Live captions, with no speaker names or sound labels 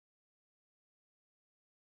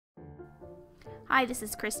Hi, this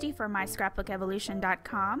is Christy from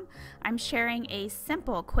myscrapbookevolution.com. I'm sharing a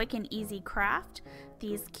simple, quick, and easy craft,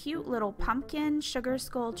 these cute little pumpkin sugar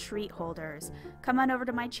skull treat holders. Come on over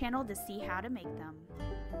to my channel to see how to make them.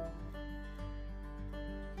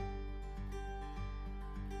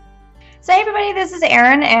 So hey everybody, this is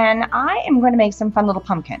Erin and I am going to make some fun little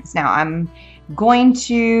pumpkins. Now I'm going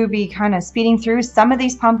to be kind of speeding through some of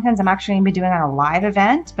these pumpkins. I'm actually going to be doing on a live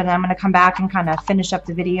event, but I'm going to come back and kind of finish up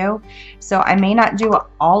the video. So I may not do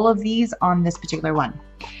all of these on this particular one.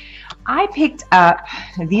 I picked up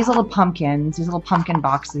these little pumpkins, these little pumpkin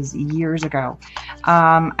boxes years ago.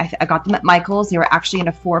 I got them at Michael's. They were actually in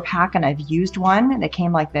a 4-pack and I've used one. They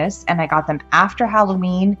came like this and I got them after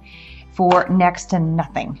Halloween for next to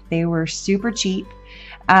nothing. They were super cheap.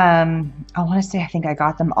 I want to say I think I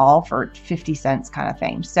got them all for 50 cents kind of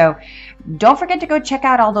thing. So don't forget to go check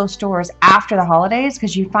out all those stores after the holidays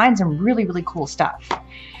because you find some really, really cool stuff.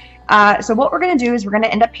 So what we're going to do is we're going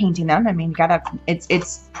to end up painting them. I mean,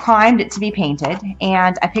 it's primed to be painted,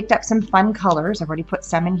 and I picked up some fun colors. I've already put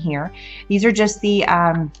some in here. These are just the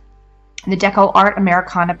DecoArt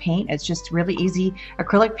Americana paint. It's just really easy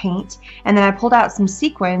acrylic paint. And then I pulled out some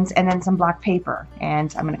sequins and then some black paper.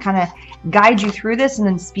 And I'm going to kind of guide you through this and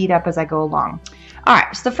then speed up as I go along. All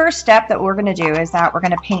right, so the first step that we're going to do is that we're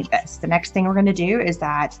going to paint this. The next thing we're going to do is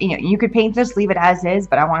that, you could paint this, leave it as is,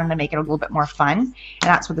 but I wanted to make it a little bit more fun. And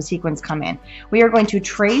that's where the sequins come in. We are going to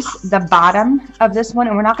trace the bottom of this one,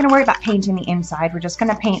 and we're not going to worry about painting the inside. We're just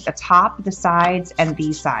going to paint the top, the sides, and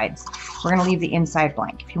these sides. We're going to leave the inside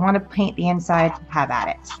blank. If you want to paint the inside, have at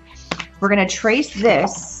it. We're going to trace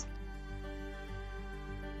this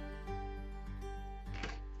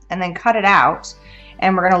and then cut it out.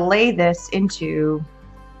 And we're going to lay this into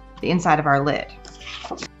the inside of our lid.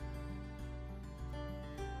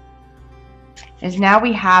 Is now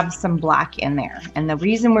we have some black in there. And the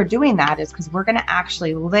reason we're doing that is because we're going to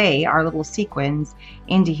actually lay our little sequins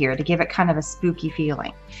into here to give it kind of a spooky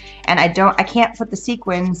feeling. And I can't put the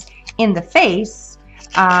sequins in the face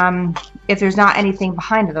if there's not anything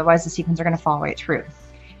behind it. Otherwise the sequins are going to fall right through.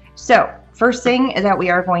 So first thing is that we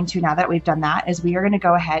are going to, now that we've done that, is we are going to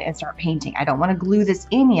go ahead and start painting. I don't want to glue this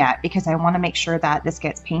in yet because I want to make sure that this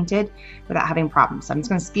gets painted without having problems. So I'm just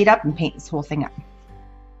going to speed up and paint this whole thing up.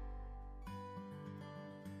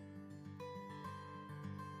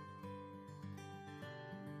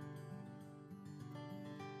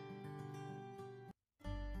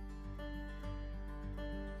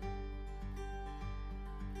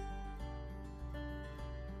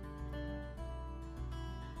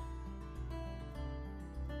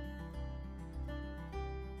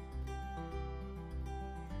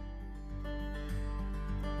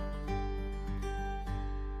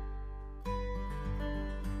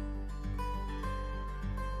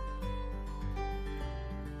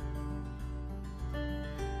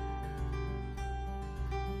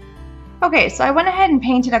 Okay, so I went ahead and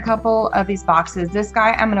painted a couple of these boxes. This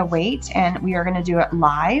guy I'm going to wait, and we are going to do it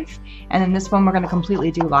live, and then this one we're going to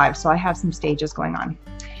completely do live, so I have some stages going on.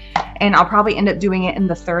 And I'll probably end up doing it in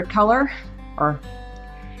the third color, or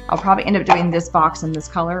I'll probably end up doing this box in this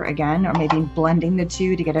color again, or maybe blending the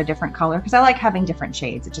two to get a different color, because I like having different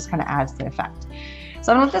shades. It just kind of adds to the effect.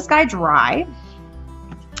 So I'm going to let this guy dry.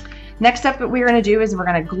 Next up, what we're going to do is we're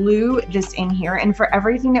going to glue this in here, and for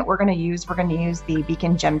everything that we're going to use the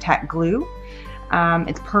Beacon Gem Tech glue.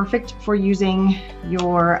 It's perfect for using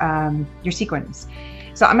your sequins.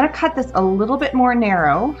 So I'm going to cut this a little bit more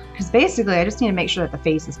narrow because basically I just need to make sure that the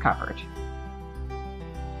face is covered.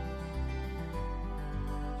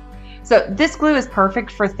 So this glue is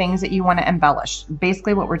perfect for things that you want to embellish.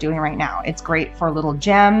 Basically what we're doing right now. It's great for little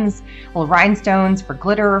gems, little rhinestones, for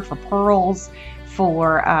glitter, for pearls,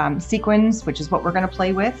 for sequins, which is what we're going to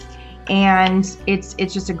play with. And it's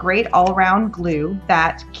just a great all-around glue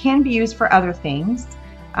that can be used for other things,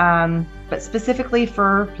 but specifically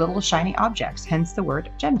for little shiny objects, hence the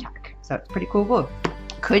word Gem Tech. So it's pretty cool glue.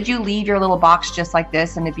 Could you leave your little box just like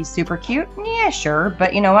this and it'd be super cute? Yeah, sure.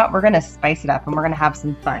 But you know what? We're going to spice it up and we're going to have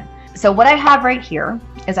some fun. So what I have right here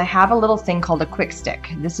is I have a little thing called a quick stick.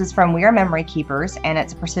 This is from We Are Memory Keepers, and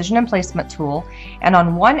it's a precision emplacement tool. And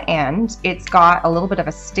on one end, it's got a little bit of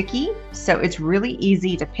a sticky, so it's really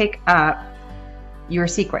easy to pick up your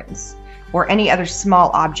sequins or any other small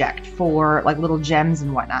object for like little gems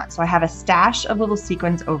and whatnot. So I have a stash of little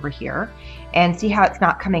sequins over here, and see how it's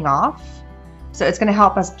not coming off? So it's going to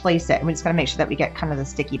help us place it, and we're just going to make sure that we get kind of the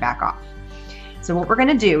sticky back off. So what we're going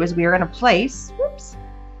to do is we are going to place, whoops,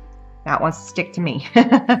 now it wants to stick to me.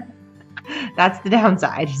 That's the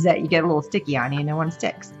downside, is that you get a little sticky on you and no one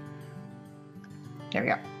sticks. There we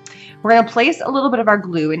go. We're going to place a little bit of our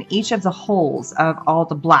glue in each of the holes of all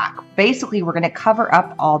the black. Basically, we're going to cover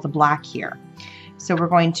up all the black here. So we're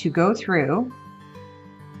going to go through,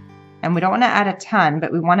 and we don't want to add a ton,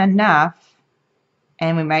 but we want enough,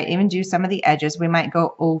 and we might even do some of the edges. We might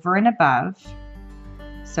go over and above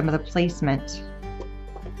some of the placement.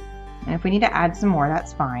 And if we need to add some more,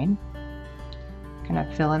 that's fine. Kind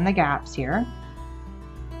of fill in the gaps here.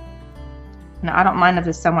 Now, I don't mind if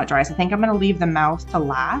this somewhat dries. I think I'm going to leave the mouth to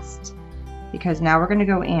last, because now we're going to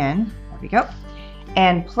go in, there we go,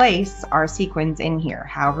 and place our sequins in here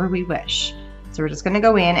however we wish. So we're just going to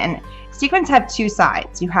go in, and sequins have two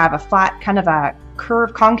sides. You have a flat, kind of a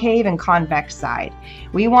curved, concave and convex side.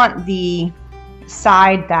 We want the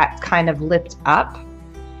side that's kind of lipped up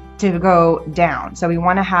to go down. So we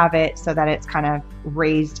want to have it so that it's kind of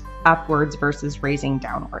raised upwards versus raising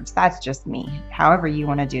downwards. That's just me. However you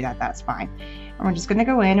want to do that, that's fine. And we're just going to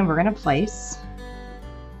go in and we're going to place.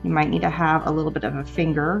 You might need to have a little bit of a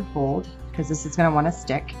finger hold because this is going to want to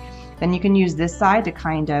stick. Then you can use this side to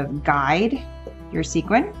kind of guide your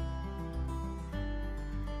sequin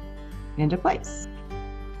into place.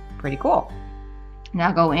 Pretty cool.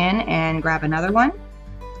 Now go in and grab another one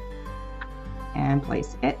and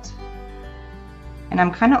place it. And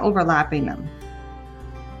I'm kind of overlapping them.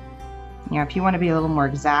 You know, if you want to be a little more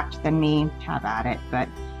exact than me, have at it. But,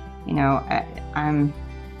 you know, I'm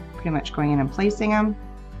pretty much going in and placing them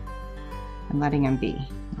and letting them be.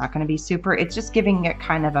 Not going to be super, it's just giving it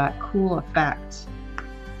kind of a cool effect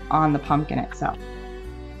on the pumpkin itself.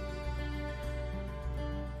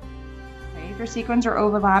 Okay, if your sequins are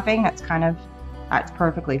overlapping, that's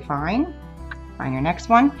perfectly fine. Find your next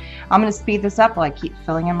one. I'm going to speed this up while I keep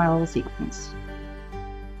filling in my little sequins.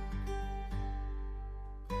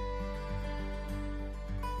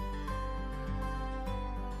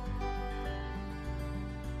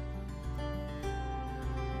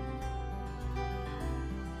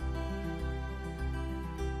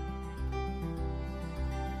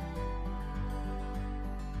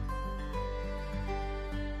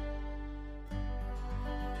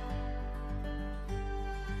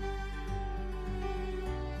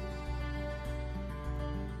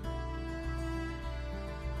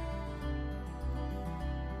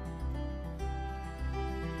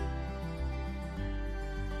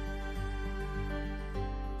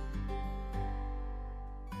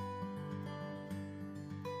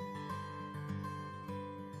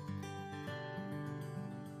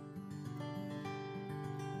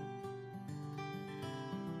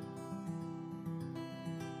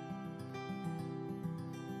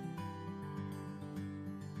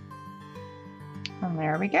 And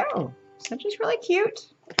there we go. So just really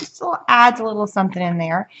cute. Just adds a little something in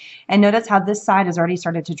there. And notice how this side has already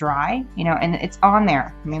started to dry, you know, and it's on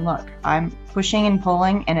there. I mean, look, I'm pushing and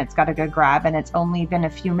pulling and it's got a good grab and it's only been a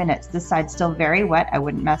few minutes. This side's still very wet. I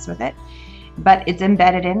wouldn't mess with it, but it's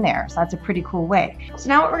embedded in there. So that's a pretty cool way. So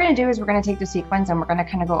now what we're going to do is we're going to take the sequins and we're going to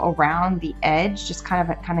kind of go around the edge, just kind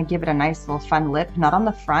of give it a nice little fun lip, not on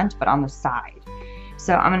the front, but on the side.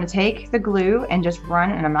 So I'm going to take the glue and just run,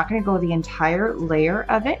 and I'm not going to go the entire layer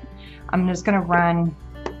of it. I'm just going to run,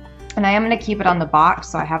 and I am going to keep it on the box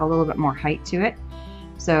so I have a little bit more height to it.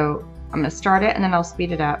 So I'm going to start it and then I'll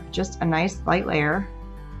speed it up. Just a nice light layer.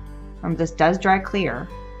 This does dry clear,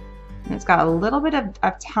 and it's got a little bit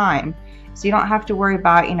of time, so you don't have to worry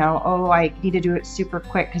about, you know, oh, I need to do it super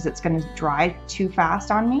quick because it's going to dry too fast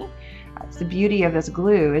on me. That's the beauty of this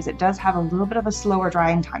glue, is it does have a little bit of a slower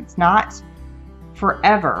drying time. It's not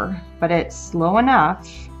forever, but it's slow enough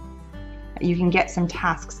that you can get some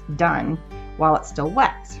tasks done while it's still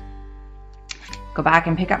wet. Go back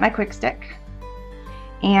and pick up my quick stick,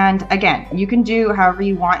 and again, you can do however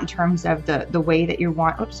you want in terms of the way that you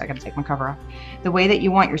want. Oops, I gotta take my cover off. The way that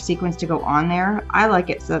you want your sequins to go on there. I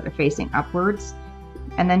like it so that they're facing upwards,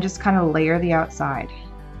 and then just kind of layer the outside.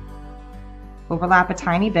 Overlap a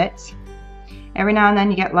tiny bit. Every now and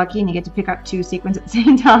then you get lucky and you get to pick up two sequins at the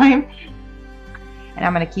same time. And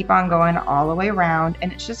I'm going to keep on going all the way around,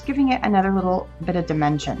 and it's just giving it another little bit of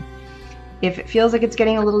dimension. If it feels like it's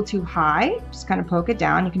getting a little too high, just kind of poke it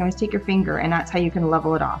down. You can always take your finger, and that's how you can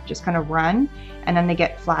level it off. Just kind of run, and then they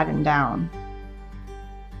get flattened down.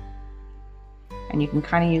 And you can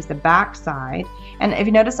kind of use the back side. And if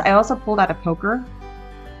you notice, I also pulled out a poker.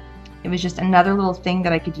 It was just another little thing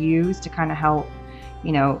that I could use to kind of help,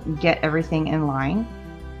 you know, get everything in line.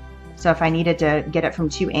 So if I needed to get it from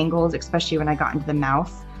two angles, especially when I got into the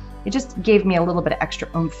mouth, it just gave me a little bit of extra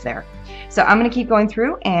oomph there. So I'm going to keep going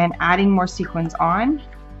through and adding more sequins on.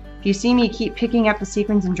 If you see me keep picking up the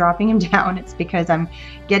sequins and dropping them down, it's because I'm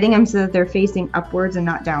getting them so that they're facing upwards and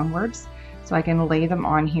not downwards, so I can lay them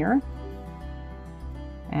on here.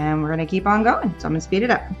 And we're going to keep on going. So I'm going to speed it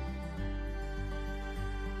up.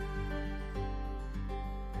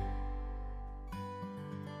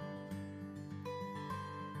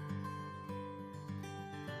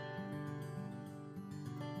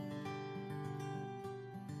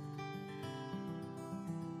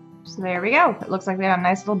 So there we go. It looks like we have a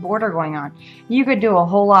nice little border going on. You could do a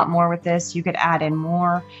whole lot more with this. You could add in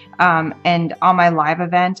more. And on my live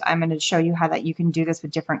event, I'm going to show you how that you can do this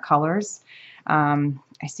with different colors.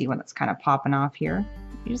 I see one that's kind of popping off here.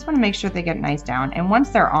 You just want to make sure they get nice down. And once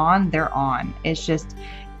they're on, they're on. It's just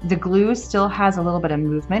the glue still has a little bit of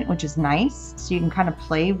movement, which is nice. So you can kind of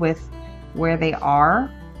play with where they are.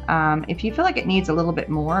 If you feel like it needs a little bit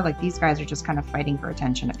more, like these guys are just kind of fighting for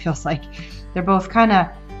attention. It feels like they're both kind of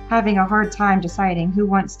having a hard time deciding who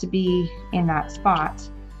wants to be in that spot.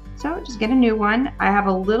 So just get a new one. I have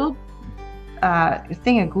a little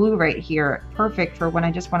thing of glue right here, perfect for when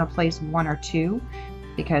I just want to place one or two,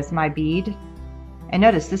 because my bead, and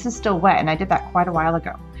notice this is still wet, and I did that quite a while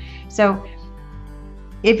ago. So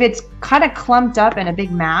if it's kind of clumped up in a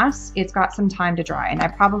big mass, it's got some time to dry, and I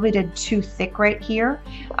probably did too thick right here.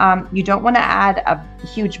 You don't want to add a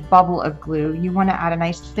huge bubble of glue. You want to add a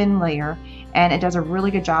nice thin layer, and it does a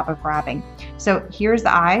really good job of grabbing. So here's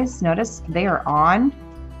the eyes. Notice they are on.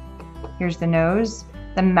 Here's the nose.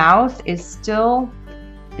 The mouth is still,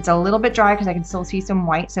 it's a little bit dry because I can still see some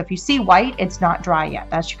white. So if you see white, it's not dry yet.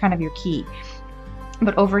 That's kind of your key.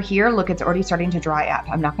 But over here, look, it's already starting to dry up.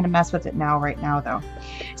 I'm not going to mess with it right now though.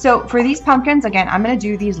 So for these pumpkins, again, I'm going to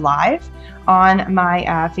do these live on my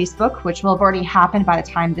Facebook, which will have already happened by the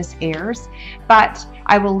time this airs. But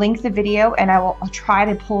I will link the video, and I'll try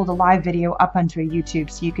to pull the live video up onto YouTube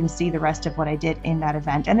so you can see the rest of what I did in that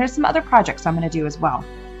event. And there's some other projects I'm going to do as well.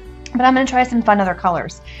 But I'm going to try some fun other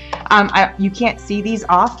colors. You can't see these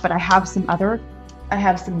off, but I have some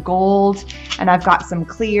gold, and I've got some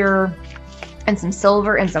clear, and some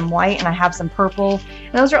silver, and some white, and I have some purple.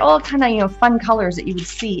 And those are all kind of, you know, fun colors that you would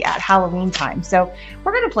see at Halloween time. So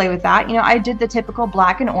we're going to play with that. You know, I did the typical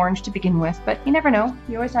black and orange to begin with, but you never know.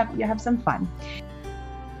 You have some fun.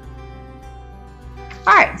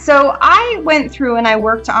 All right, so I went through and I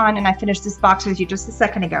worked on, and I finished this box with you just a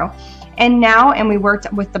second ago. And we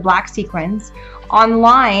worked with the black sequins.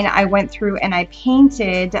 Online, I went through and I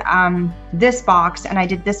painted this box, and I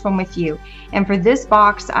did this one with you. And for this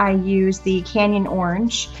box, I used the Canyon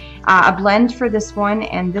Orange, a blend for this one,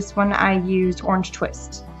 and this one I used Orange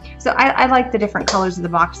Twist. So I like the different colors of the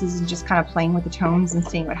boxes and just kind of playing with the tones and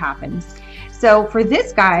seeing what happens. So for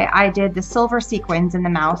this guy, I did the silver sequins in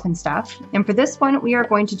the mouth and stuff. And for this one, we are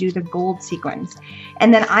going to do the gold sequins.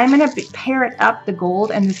 And then I'm going to pair it up, the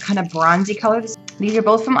gold and this kind of bronzy color. These are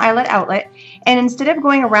both from Eyelet Outlet. And instead of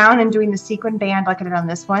going around and doing the sequin band like I did on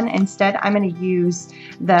this one, instead I'm going to use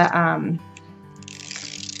the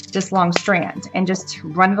this long strand and just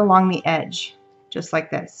run it along the edge, just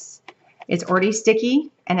like this. It's already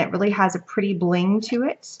sticky, and it really has a pretty bling to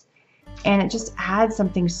it. And it just adds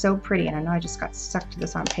something so pretty. And I know I just got stuck to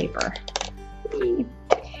this on paper.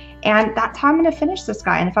 And that's how I'm going to finish this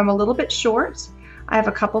guy. And if I'm a little bit short, I have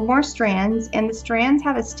a couple more strands, and the strands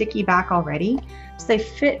have a sticky back already. So they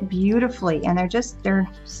fit beautifully, and they're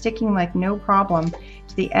sticking like no problem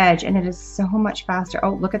to the edge, and it is so much faster.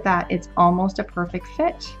 Oh, look at that. It's almost a perfect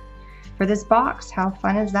fit for this box. How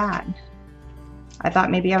fun is that? I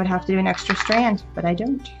thought maybe I would have to do an extra strand, but I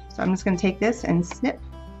don't. So I'm just going to take this and snip.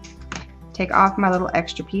 Take off my little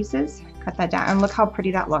extra pieces, cut that down, and look how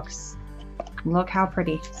pretty that looks. Look how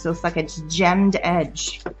pretty. So it's like a gemmed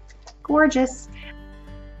edge. Gorgeous.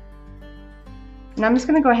 And I'm just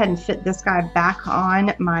going to go ahead and fit this guy back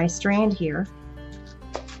on my strand here.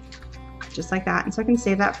 Just like that. And so I can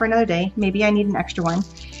save that for another day. Maybe I need an extra one.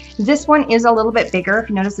 This one is a little bit bigger. If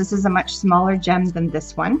you notice, this is a much smaller gem than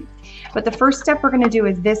this one. But the first step we're going to do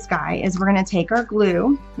with this guy is we're going to take our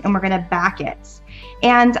glue and we're going to back it.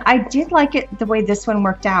 And I did like it the way this one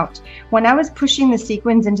worked out. When I was pushing the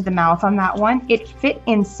sequins into the mouth on that one, it fit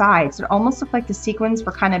inside. So it almost looked like the sequins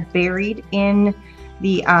were kind of buried in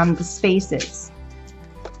the spaces.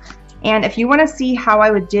 And if you want to see how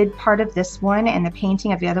I did part of this one and the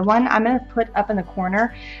painting of the other one, I'm going to put up in the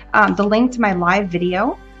corner the link to my live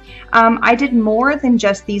video. I did more than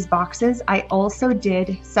just these boxes. I also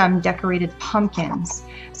did some decorated pumpkins.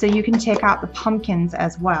 So you can check out the pumpkins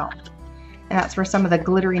as well. And that's where some of the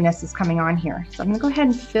glitteriness is coming on here. So I'm going to go ahead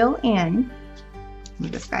and fill in.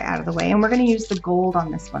 Move this guy out of the way. And we're going to use the gold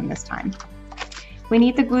on this one this time. We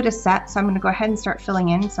need the glue to set, so I'm going to go ahead and start filling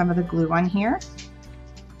in some of the glue on here,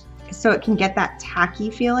 so it can get that tacky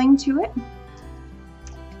feeling to it.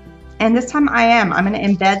 And this time I'm going to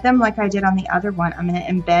embed them like I did on the other one. I'm going to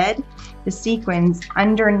embed the sequins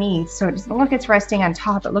underneath, so it doesn't look it's resting on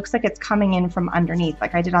top. It looks like it's coming in from underneath,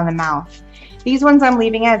 like I did on the mouth. These ones I'm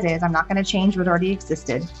leaving as is. I'm not going to change what already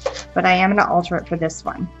existed, but I am going to alter it for this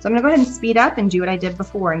one. So I'm going to go ahead and speed up and do what I did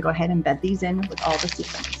before and go ahead and bed these in with all the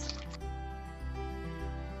sequins.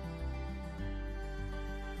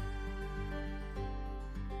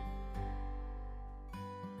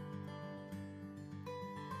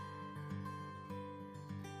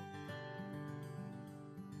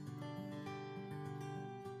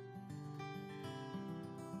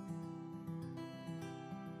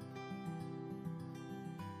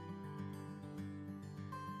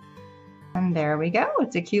 And there we go.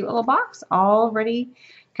 It's a cute little box already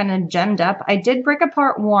kind of gemmed up. I did break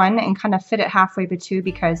apart one and kind of fit it halfway to two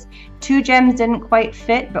because two gems didn't quite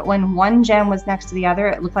fit, but when one gem was next to the other,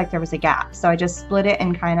 it looked like there was a gap. So I just split it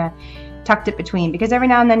and kind of tucked it between, because every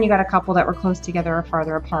now and then you got a couple that were close together or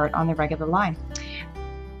farther apart on the regular line.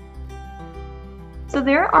 So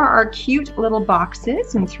there are our cute little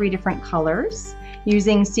boxes in 3 different colors,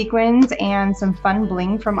 using sequins and some fun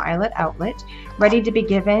bling from Eyelet Outlet, ready to be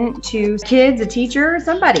given to kids, a teacher,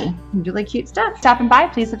 somebody. Really cute stuff. Stopping by,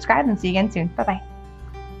 please subscribe and see you again soon. Bye-bye.